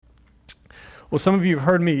Well, some of you have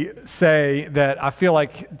heard me say that I feel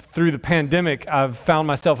like through the pandemic, I've found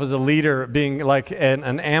myself as a leader being like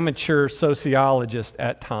an amateur sociologist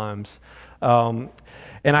at times. And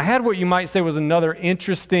I had what you might say was another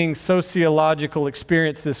interesting sociological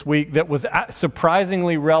experience this week that was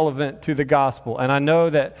surprisingly relevant to the gospel. And I know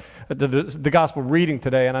that the gospel reading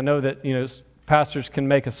today, and I know that, pastors can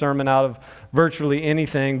make a sermon out of virtually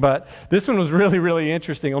anything, but this one was really, really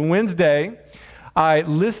interesting. On Wednesday, I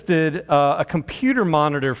listed a computer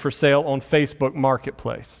monitor for sale on Facebook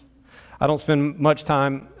Marketplace. I don't spend much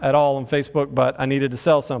time at all on Facebook, but I needed to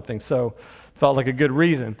sell something, so felt like a good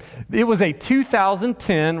reason. It was a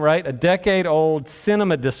 2010, a decade-old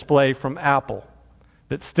cinema display from Apple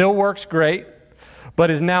that still works great,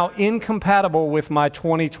 but is now incompatible with my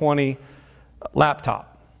 2020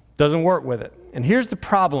 laptop. Doesn't work with it. And here's the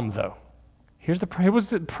problem, though. Here was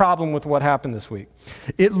the problem with what happened this week.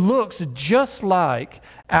 It looks just like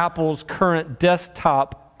Apple's current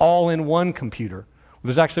desktop all-in-one computer.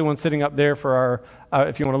 There's actually one sitting up there for our,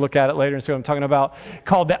 if you want to look at it later and see what I'm talking about,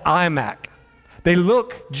 called the iMac. They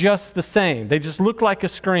look just the same. They just look like a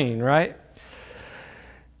screen, right?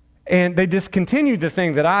 And they discontinued the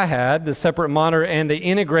thing that I had, the separate monitor, and they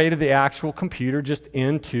integrated the actual computer just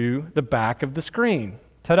into the back of the screen.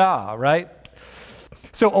 Ta-da, right?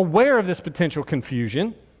 So aware of this potential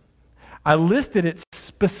confusion, I listed it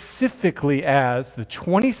specifically as the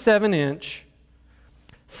 27-inch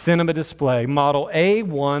cinema display, model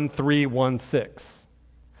A1316.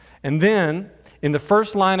 And then, in the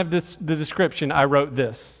first line of the description, I wrote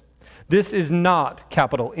this. This is not,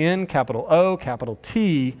 capital N, capital O, capital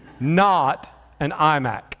T, not an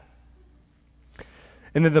iMac.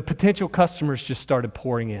 And then the potential customers just started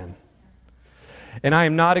pouring in. And I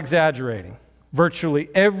am not exaggerating. Virtually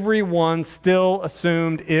everyone still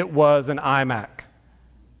assumed it was an iMac.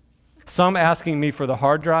 Some asking me for the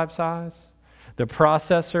hard drive size, the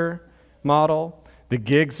processor model, the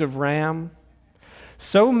gigs of RAM.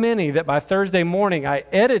 So many that by Thursday morning I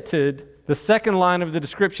edited the second line of the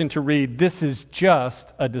description to read, "This is just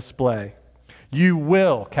a display. You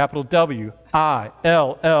will, capital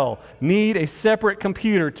W-I-L-L, need a separate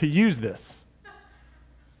computer to use this."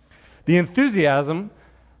 The enthusiasm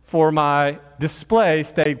for my display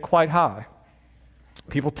stayed quite high.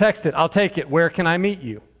 People texted, "I'll take it. Where can I meet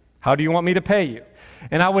you? How do you want me to pay you?"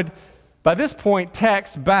 And I would, by this point,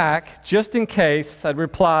 text back, just in case, I'd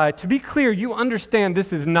reply, "To be clear, you understand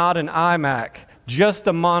this is not an iMac, just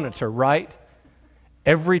a monitor, right?"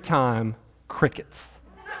 Every time, crickets.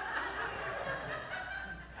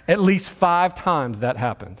 At least 5 times that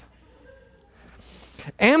happened.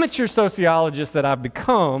 Amateur sociologist that I've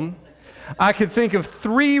become, I could think of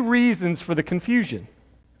 3 reasons for the confusion.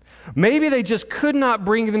 Maybe they just could not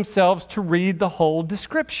bring themselves to read the whole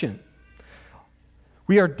description.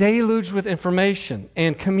 We are deluged with information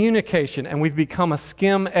and communication, and we've become a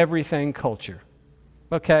skim everything culture.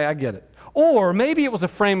 Okay, I get it. Or maybe it was a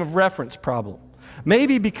frame of reference problem.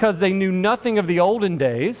 Maybe because they knew nothing of the olden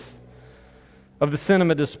days of the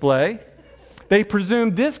cinema display, they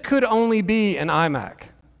presumed this could only be an iMac.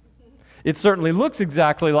 It certainly looks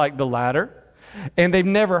exactly like the latter, and they've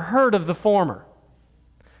never heard of the former.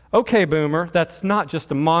 Okay, boomer, that's not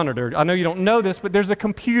just a monitor. I know you don't know this, but there's a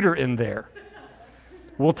computer in there.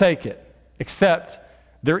 We'll take it, except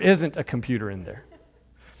there isn't a computer in there.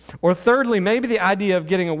 Or thirdly, maybe the idea of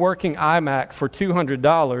getting a working iMac for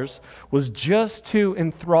 $200 was just too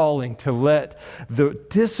enthralling to let the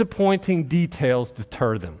disappointing details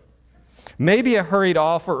deter them. Maybe a hurried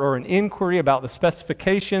offer or an inquiry about the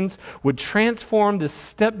specifications would transform this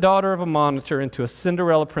stepdaughter of a monitor into a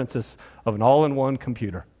Cinderella princess of an all-in-one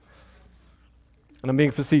computer. And I'm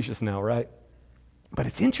being facetious now, right? But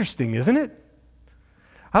it's interesting, isn't it?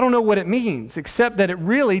 I don't know what it means, except that it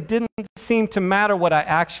really didn't seem to matter what I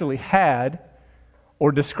actually had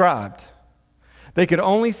or described. They could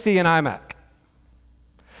only see an iMac.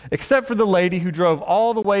 Except for the lady who drove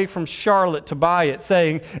all the way from Charlotte to buy it,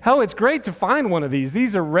 saying, "Oh, it's great to find one of these.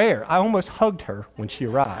 These are rare." I almost hugged her when she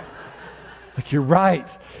arrived. Like, you're right.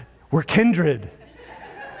 We're kindred.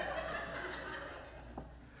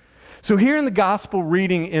 So here in the gospel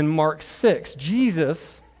reading in Mark 6,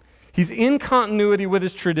 Jesus, he's in continuity with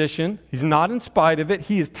his tradition. He's not in spite of it.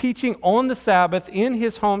 He is teaching on the Sabbath in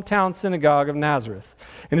his hometown synagogue of Nazareth.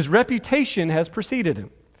 And his reputation has preceded him.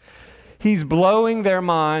 He's blowing their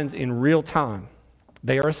minds in real time.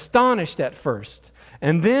 They are astonished at first.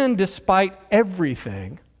 And then, despite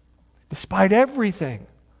everything,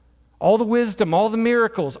 all the wisdom, all the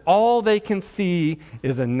miracles, all they can see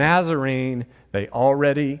is a Nazarene they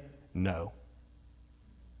already know.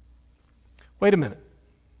 Wait a minute.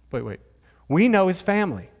 Wait. We know his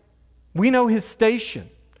family. We know his station.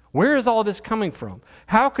 Where is all this coming from?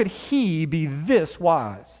 How could he be this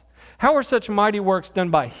wise? How are such mighty works done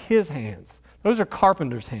by his hands? Those are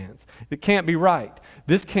carpenter's hands. It can't be right.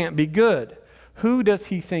 This can't be good. Who does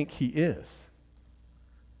he think he is?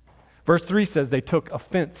 Verse 3 says they took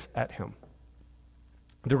offense at him.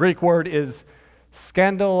 The Greek word is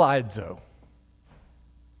scandalizo.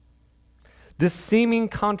 This seeming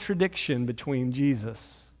contradiction between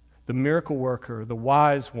Jesus, the miracle worker, the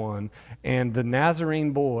wise one, and the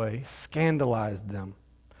Nazarene boy scandalized them.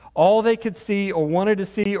 All they could see or wanted to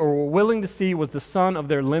see or were willing to see was the son of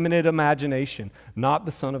their limited imagination, not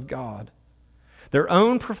the Son of God. Their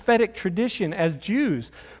own prophetic tradition as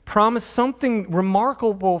Jews promised something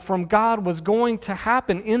remarkable from God was going to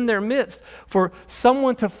happen in their midst, for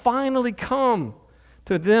someone to finally come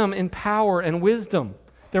to them in power and wisdom.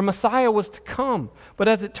 Their Messiah was to come. But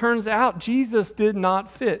as it turns out, Jesus did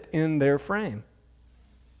not fit in their frame.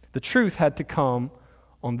 The truth had to come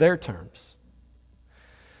on their terms.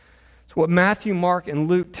 So what Matthew, Mark, and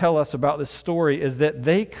Luke tell us about this story is that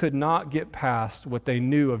they could not get past what they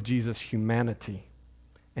knew of Jesus' humanity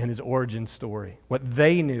and his origin story. What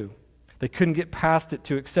they knew. They couldn't get past it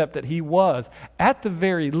to accept that he was, at the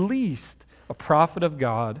very least, a prophet of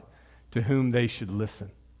God to whom they should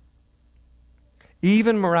listen.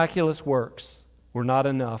 Even miraculous works were not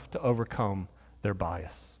enough to overcome their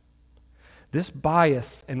bias. This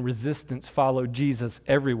bias and resistance followed Jesus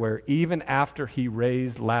everywhere, even after he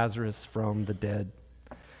raised Lazarus from the dead.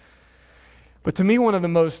 But to me, one of the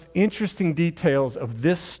most interesting details of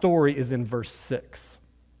this story is in verse 6.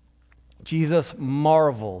 Jesus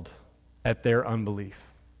marveled at their unbelief.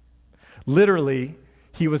 Literally,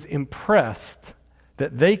 he was impressed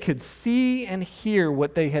that they could see and hear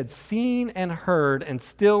what they had seen and heard and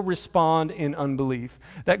still respond in unbelief.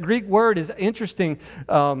 That Greek word is interesting.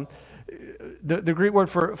 The Greek word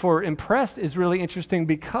for impressed is really interesting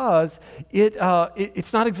because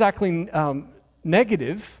it's not exactly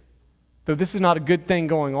negative, though this is not a good thing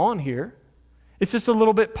going on here. It's just a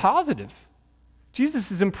little bit positive.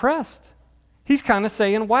 Jesus is impressed. He's kind of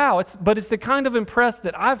saying, wow, but it's the kind of impressed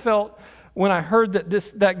that I felt when I heard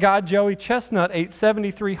that guy Joey Chestnut ate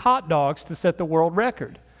 73 hot dogs to set the world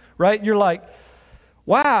record, right? You're like,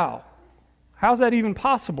 wow, how's that even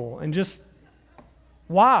possible? And just,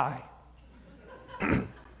 why?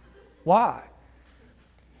 Why?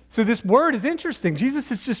 So this word is interesting. Jesus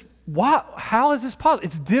is just, wow, how is this possible?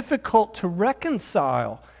 It's difficult to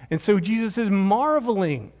reconcile. And so Jesus is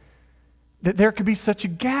marveling that there could be such a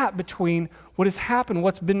gap between what has happened,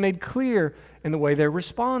 what's been made clear, and the way they're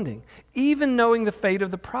responding. Even knowing the fate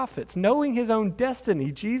of the prophets, knowing his own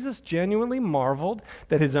destiny, Jesus genuinely marveled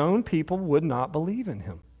that his own people would not believe in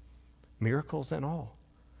him. Miracles and all.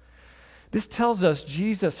 This tells us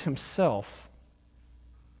Jesus himself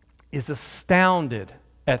is astounded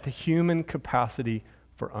at the human capacity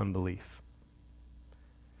for unbelief,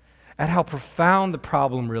 at how profound the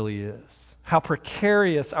problem really is, how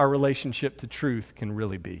precarious our relationship to truth can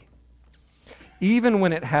really be, even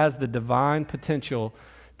when it has the divine potential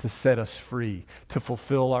to set us free, to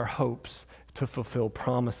fulfill our hopes, to fulfill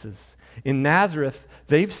promises. In Nazareth,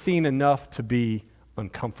 they've seen enough to be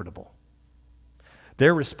uncomfortable.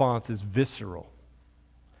 Their response is visceral.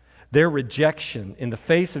 Their rejection in the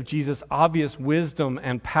face of Jesus' obvious wisdom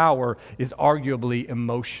and power is arguably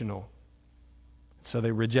emotional. So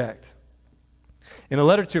they reject. In a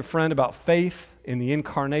letter to a friend about faith in the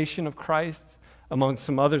incarnation of Christ, among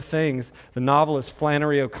some other things, the novelist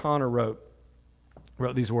Flannery O'Connor wrote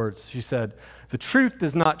these words. She said, "The truth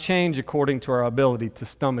does not change according to our ability to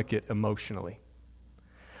stomach it emotionally.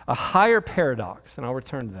 A higher paradox," and I'll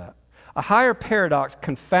return to that, "a higher paradox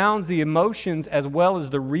confounds the emotions as well as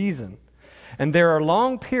the reason. And there are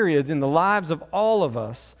long periods in the lives of all of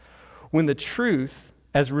us when the truth,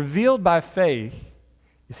 as revealed by faith,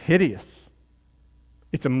 is hideous.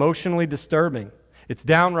 It's emotionally disturbing. It's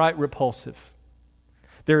downright repulsive.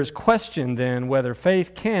 There is question then whether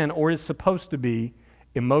faith can or is supposed to be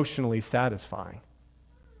emotionally satisfying."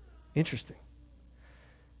 Interesting.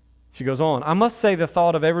 She goes on, "I must say the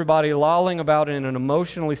thought of everybody lolling about in an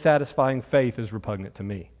emotionally satisfying faith is repugnant to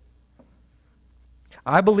me.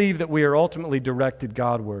 I believe that we are ultimately directed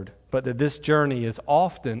Godward, but that this journey is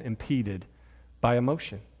often impeded by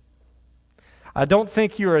emotion. I don't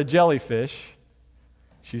think you are a jellyfish,"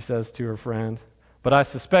 she says to her friend, "but I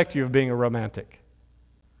suspect you of being a romantic."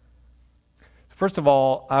 First of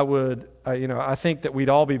all, I think that we'd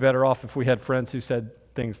all be better off if we had friends who said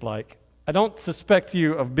things like, "I don't suspect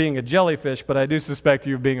you of being a jellyfish, but I do suspect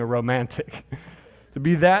you of being a romantic." To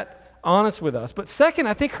be that honest with us. But second,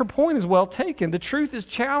 I think her point is well taken. The truth is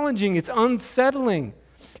challenging. It's unsettling.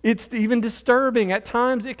 It's even disturbing. At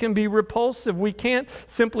times it can be repulsive. We can't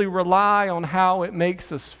simply rely on how it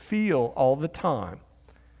makes us feel all the time.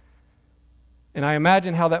 And I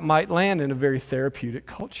imagine how that might land in a very therapeutic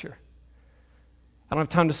culture. I don't have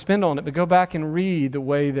time to spend on it, but go back and read the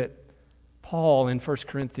way that Paul in 1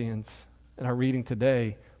 Corinthians, in our reading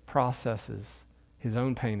today, processes his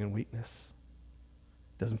own pain and weakness.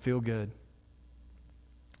 Doesn't feel good.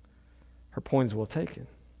 Her point is well taken.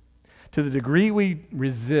 To the degree we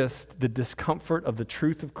resist the discomfort of the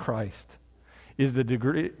truth of Christ is the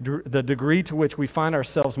degree to which we find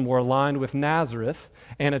ourselves more aligned with Nazareth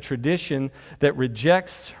and a tradition that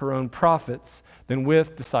rejects her own prophets than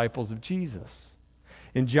with disciples of Jesus.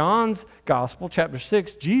 In John's Gospel, chapter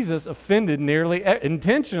 6, Jesus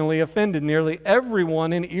intentionally offended nearly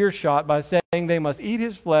everyone in earshot by saying they must eat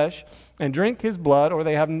his flesh and drink his blood or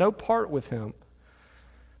they have no part with him.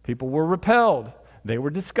 People were repelled. They were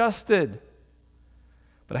disgusted.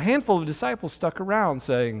 But a handful of disciples stuck around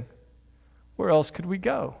saying, where else could we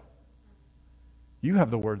go? You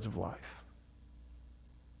have the words of life.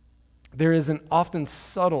 There is an often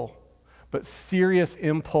subtle but serious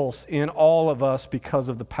impulse in all of us because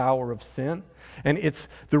of the power of sin. And it's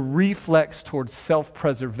the reflex towards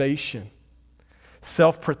self-preservation.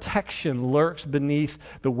 Self-protection lurks beneath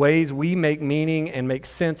the ways we make meaning and make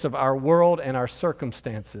sense of our world and our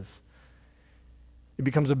circumstances. It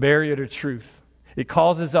becomes a barrier to truth. It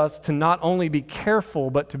causes us to not only be careful,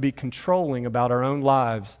 but to be controlling about our own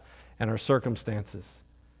lives and our circumstances.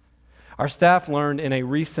 Our staff learned in a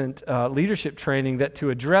recent leadership training that to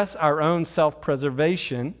address our own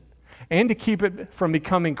self-preservation and to keep it from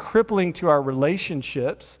becoming crippling to our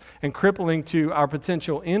relationships and crippling to our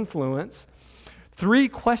potential influence, 3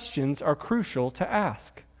 questions are crucial to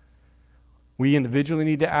ask. We individually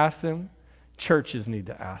need to ask them. Churches need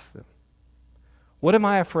to ask them. What am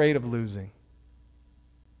I afraid of losing?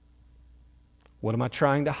 What am I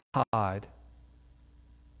trying to hide?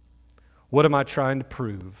 What am I trying to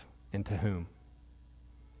prove, and to whom?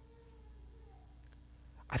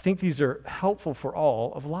 I think these are helpful for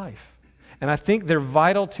all of life. And I think they're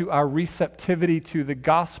vital to our receptivity to the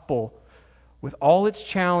gospel with all its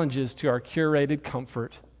challenges to our curated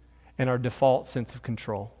comfort and our default sense of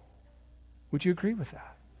control. Would you agree with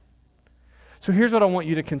that? So here's what I want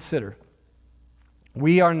you to consider.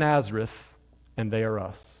 We are Nazareth, and they are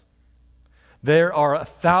us. There are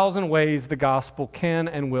 1,000 ways the gospel can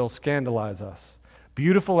and will scandalize us.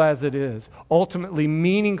 Beautiful as it is, ultimately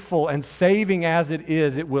meaningful and saving as it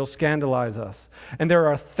is, it will scandalize us. And there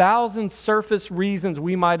are 1,000 surface reasons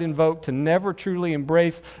we might invoke to never truly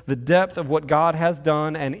embrace the depth of what God has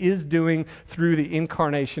done and is doing through the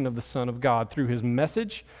incarnation of the Son of God, through his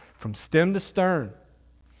message from stem to stern,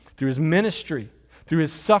 through his ministry, through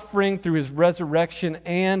his suffering, through his resurrection,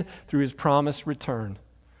 and through his promised return,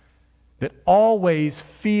 that always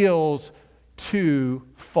feels too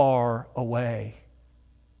far away.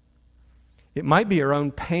 It might be our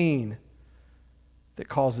own pain that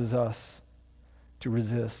causes us to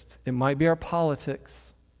resist. It might be our politics.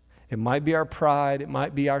 It might be our pride. It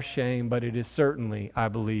might be our shame. But it is certainly, I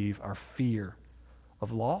believe, our fear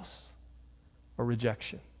of loss or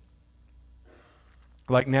rejection.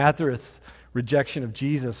 Like Nazareth's rejection of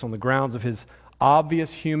Jesus on the grounds of his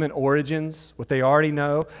obvious human origins, what they already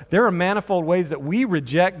know. There are manifold ways that we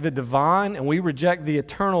reject the divine and we reject the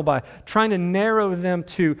eternal by trying to narrow them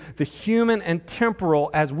to the human and temporal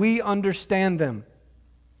as we understand them.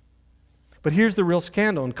 But here's the real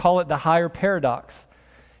scandal, and call it the higher paradox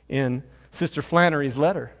in Sister Flannery's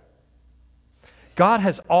letter. God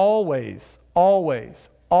has always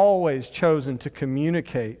chosen to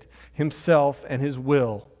communicate himself and his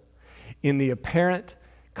will in the apparent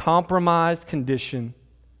compromised condition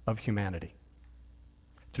of humanity.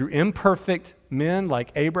 Through imperfect men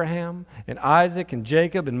like Abraham and Isaac and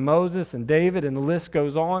Jacob and Moses and David, and the list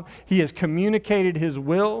goes on, he has communicated his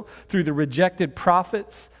will through the rejected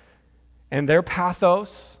prophets and their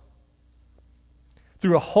pathos,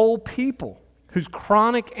 through a whole people whose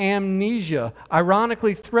chronic amnesia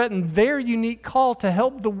ironically threatened their unique call to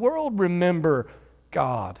help the world remember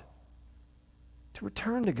God, to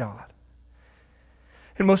return to God.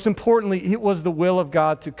 And most importantly, it was the will of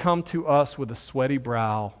God to come to us with a sweaty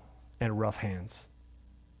brow and rough hands.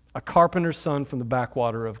 A carpenter's son from the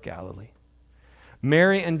backwater of Galilee.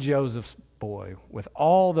 Mary and Joseph's boy with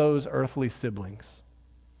all those earthly siblings.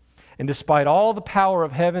 And despite all the power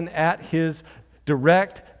of heaven at his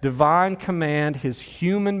direct divine command, his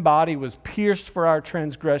human body was pierced for our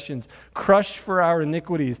transgressions, crushed for our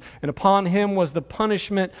iniquities, and upon him was the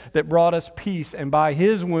punishment that brought us peace, and by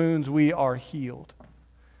his wounds we are healed.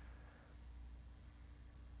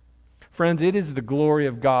 Friends, it is the glory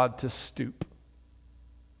of God to stoop.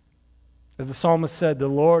 As the psalmist said, the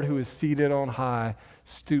Lord who is seated on high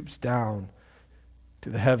stoops down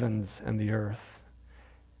to the heavens and the earth,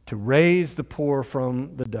 to raise the poor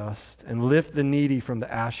from the dust and lift the needy from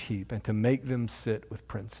the ash heap and to make them sit with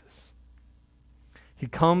princes. He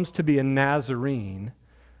comes to be a Nazarene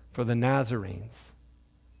for the Nazarenes.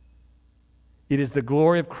 It is the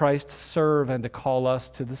glory of Christ to serve and to call us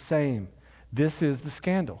to the same. This is the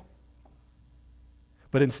scandal.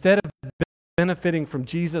 But instead of benefiting from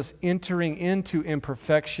Jesus entering into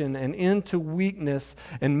imperfection and into weakness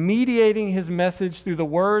and mediating his message through the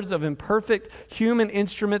words of imperfect human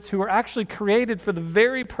instruments who are actually created for the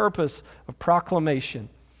very purpose of proclamation,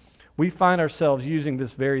 we find ourselves using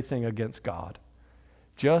this very thing against God,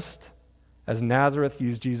 just as Nazareth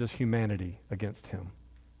used Jesus' humanity against him.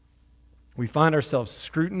 We find ourselves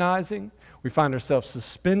scrutinizing, we find ourselves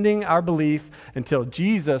suspending our belief until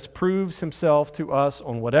Jesus proves himself to us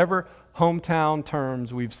on whatever hometown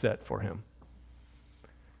terms we've set for him.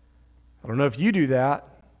 I don't know if you do that,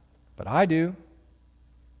 but I do.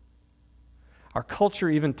 Our culture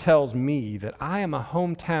even tells me that I am a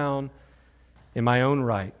hometown in my own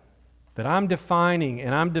right, that I'm defining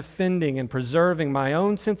and I'm defending and preserving my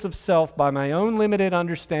own sense of self by my own limited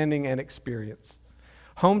understanding and experience.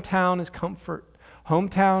 Hometown is comfort.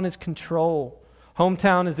 Hometown is control.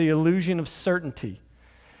 Hometown is the illusion of certainty.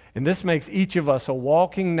 And this makes each of us a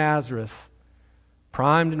walking Nazareth,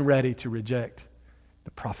 primed and ready to reject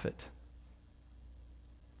the prophet.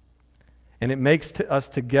 And it makes us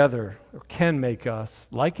together, or can make us,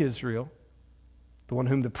 like Israel, the one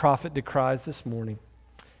whom the prophet decries this morning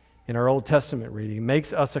in our Old Testament reading,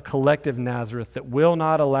 makes us a collective Nazareth that will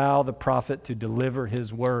not allow the prophet to deliver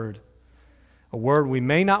his word. A word we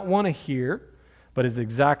may not want to hear, but is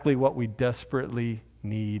exactly what we desperately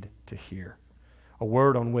need to hear. A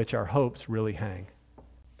word on which our hopes really hang.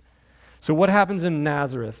 So what happens in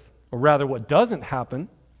Nazareth, or rather what doesn't happen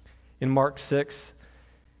in Mark 6,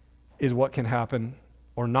 is what can happen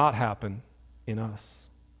or not happen in us.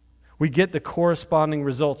 We get the corresponding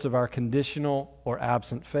results of our conditional or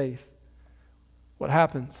absent faith. What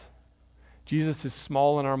happens? Jesus is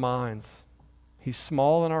small in our minds. He's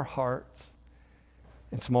small in our hearts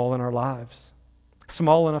and small in our lives.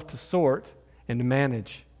 Small enough to sort and to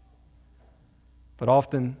manage, but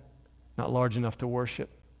often not large enough to worship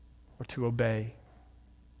or to obey.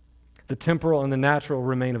 The temporal and the natural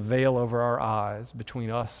remain a veil over our eyes between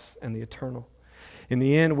us and the eternal. In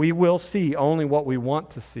the end, we will see only what we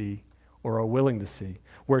want to see or are willing to see.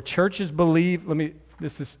 Where churches believe,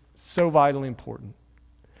 this is so vitally important.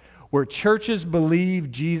 Where churches believe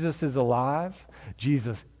Jesus is alive,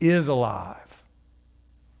 Jesus is alive.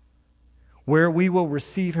 Where we will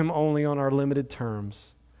receive him only on our limited terms,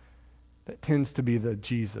 that tends to be the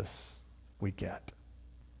Jesus we get.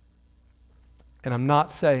 And I'm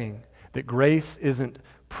not saying that grace isn't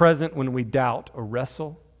present when we doubt or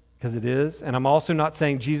wrestle, because it is. And I'm also not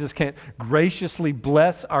saying Jesus can't graciously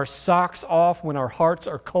bless our socks off when our hearts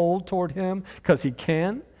are cold toward him, because he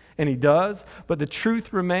can, and he does. But the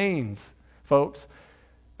truth remains, folks,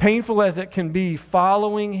 painful as it can be,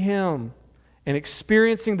 following him and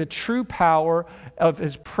experiencing the true power of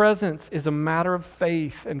his presence is a matter of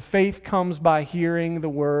faith. And faith comes by hearing the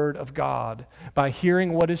word of God, by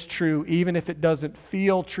hearing what is true, even if it doesn't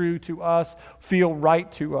feel true to us, feel right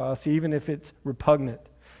to us, even if it's repugnant.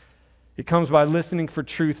 It comes by listening for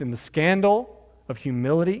truth in the scandal of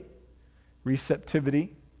humility,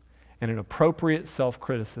 receptivity, and an appropriate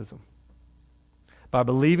self-criticism. By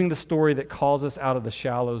believing the story that calls us out of the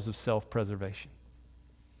shallows of self-preservation.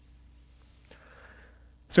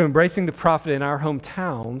 So embracing the prophet in our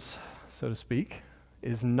hometowns, so to speak,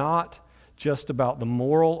 is not just about the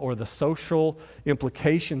moral or the social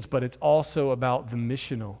implications, but it's also about the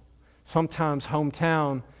missional. Sometimes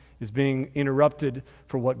hometown is being interrupted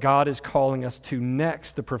for what God is calling us to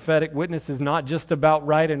next. The prophetic witness is not just about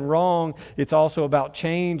right and wrong, it's also about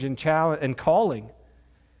change and challenge and calling.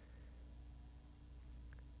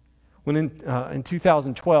 When in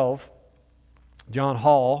 2012, John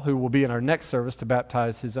Hall, who will be in our next service to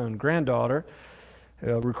baptize his own granddaughter,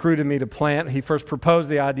 recruited me to plant. He first proposed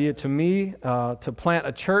the idea to me to plant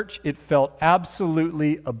a church. It felt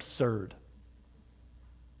absolutely absurd.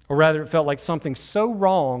 Or rather, it felt like something so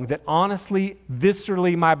wrong that honestly,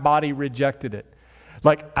 viscerally, my body rejected it.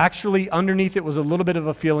 Like actually, underneath it was a little bit of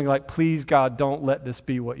a feeling like, please God, don't let this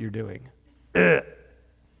be what you're doing. Ugh.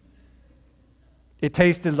 It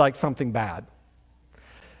tasted like something bad.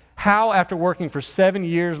 How, after working for 7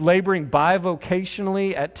 years, laboring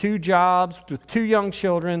bivocationally at 2 jobs with 2 young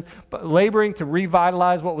children, but laboring to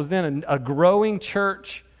revitalize what was then a growing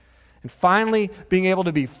church and finally being able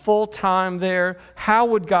to be full-time there, how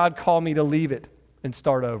would God call me to leave it and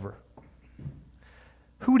start over?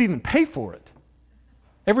 Who would even pay for it?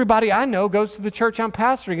 Everybody I know goes to the church I'm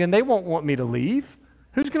pastoring, and they won't want me to leave.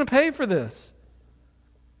 Who's going to pay for this?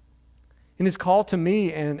 In his call to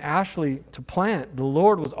me and Ashley to plant, the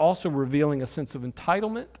Lord was also revealing a sense of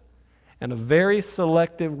entitlement and a very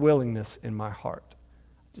selective willingness in my heart.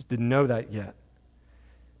 I just didn't know that yet.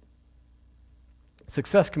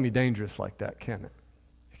 Success can be dangerous like that, can't it?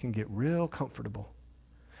 It can get real comfortable.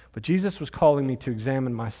 But Jesus was calling me to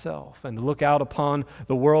examine myself and to look out upon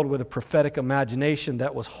the world with a prophetic imagination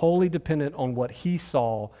that was wholly dependent on what he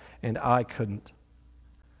saw and I couldn't.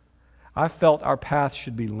 I felt our path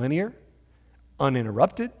should be linear,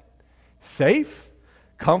 uninterrupted, safe,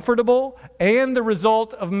 comfortable, and the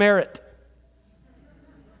result of merit.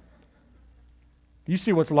 You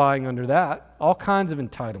see what's lying under that. All kinds of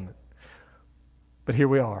entitlement. But here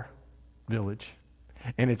we are, Village.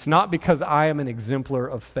 And it's not because I am an exemplar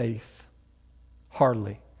of faith.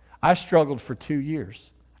 Hardly. I struggled for 2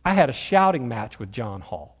 years. I had a shouting match with John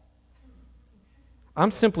Hall.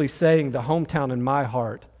 I'm simply saying the hometown in my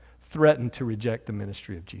heart threatened to reject the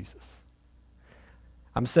ministry of Jesus.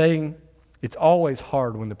 I'm saying it's always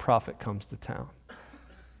hard when the prophet comes to town.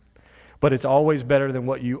 But it's always better than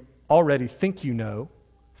what you already think you know,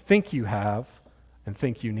 think you have, and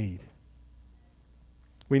think you need.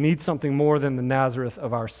 We need something more than the Nazareth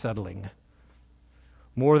of our settling,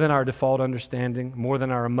 more than our default understanding, more than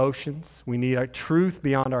our emotions. We need our truth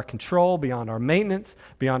beyond our control, beyond our maintenance,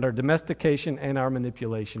 beyond our domestication and our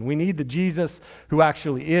manipulation. We need the Jesus who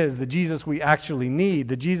actually is, the Jesus we actually need,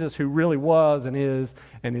 the Jesus who really was and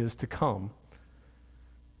is to come.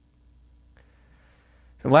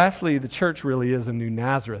 And lastly, the church really is a new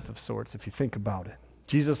Nazareth of sorts, if you think about it.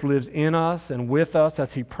 Jesus lives in us and with us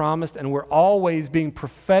as he promised, and we're always being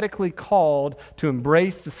prophetically called to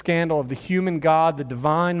embrace the scandal of the human God, the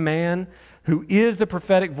divine man, who is the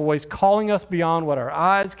prophetic voice calling us beyond what our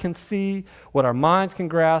eyes can see, what our minds can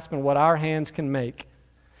grasp, and what our hands can make.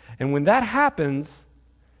 And when that happens,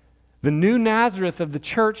 the new Nazareth of the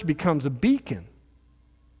church becomes a beacon,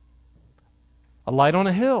 a light on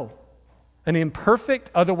a hill. An imperfect,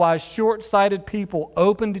 otherwise short-sighted people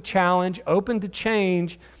open to challenge, open to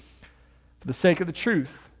change for the sake of the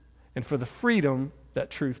truth and for the freedom that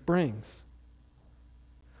truth brings.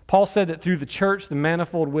 Paul said that through the church, the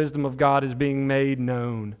manifold wisdom of God is being made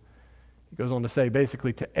known. He goes on to say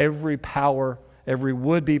basically to every power, every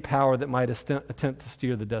would-be power that might attempt to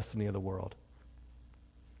steer the destiny of the world.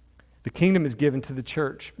 The kingdom is given to the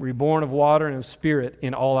church, reborn of water and of spirit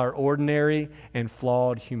in all our ordinary and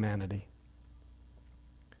flawed humanity.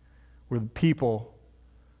 We're the people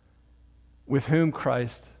with whom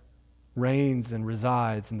Christ reigns and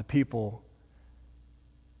resides, and the people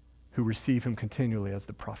who receive him continually as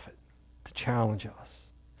the prophet to challenge us.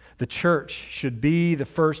 The church should be the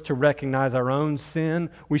first to recognize our own sin.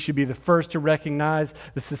 We should be the first to recognize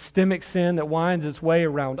the systemic sin that winds its way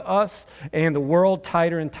around us and the world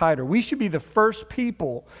tighter and tighter. We should be the first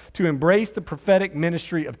people to embrace the prophetic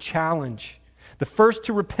ministry of challenge, the first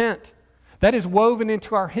to repent. That is woven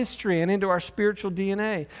into our history and into our spiritual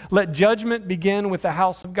DNA. Let judgment begin with the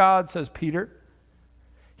house of God, says Peter.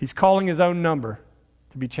 He's calling his own number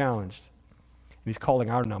to be challenged. And he's calling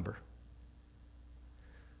our number.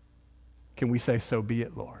 Can we say, so be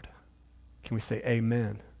it, Lord? Can we say,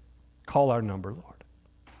 amen? Call our number, Lord.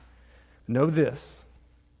 Know this.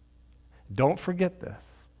 Don't forget this.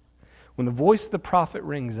 When the voice of the prophet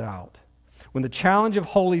rings out, when the challenge of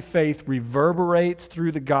holy faith reverberates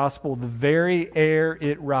through the gospel, the very air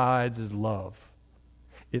it rides is love.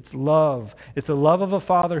 It's love. It's the love of a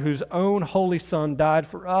Father whose own Holy Son died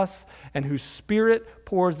for us and whose Spirit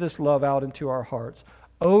pours this love out into our hearts.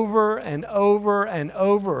 Over and over and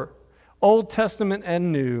over, Old Testament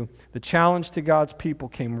and New, the challenge to God's people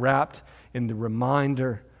came wrapped in the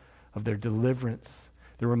reminder of their deliverance,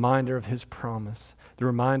 the reminder of his promise, the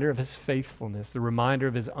reminder of his faithfulness, the reminder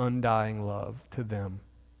of his undying love to them.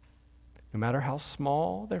 No matter how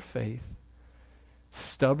small their faith,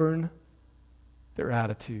 stubborn their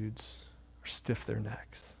attitudes, or stiff their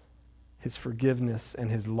necks, his forgiveness and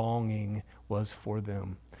his longing was for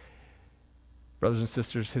them. Brothers and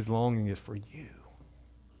sisters, his longing is for you,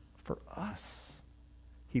 for us.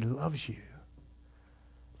 He loves you.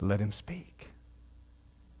 Let him speak.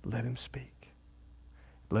 Let him speak.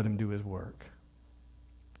 Let him do his work.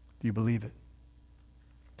 Do you believe it?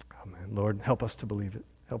 Oh man, Lord, help us to believe it.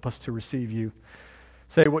 Help us to receive you.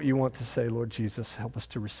 Say what you want to say, Lord Jesus. Help us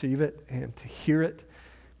to receive it and to hear it,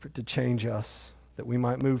 for it to change us, that we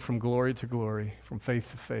might move from glory to glory, from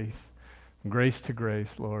faith to faith, grace to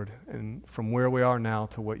grace, Lord, and from where we are now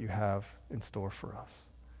to what you have in store for us.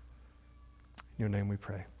 In your name we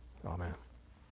pray. Amen.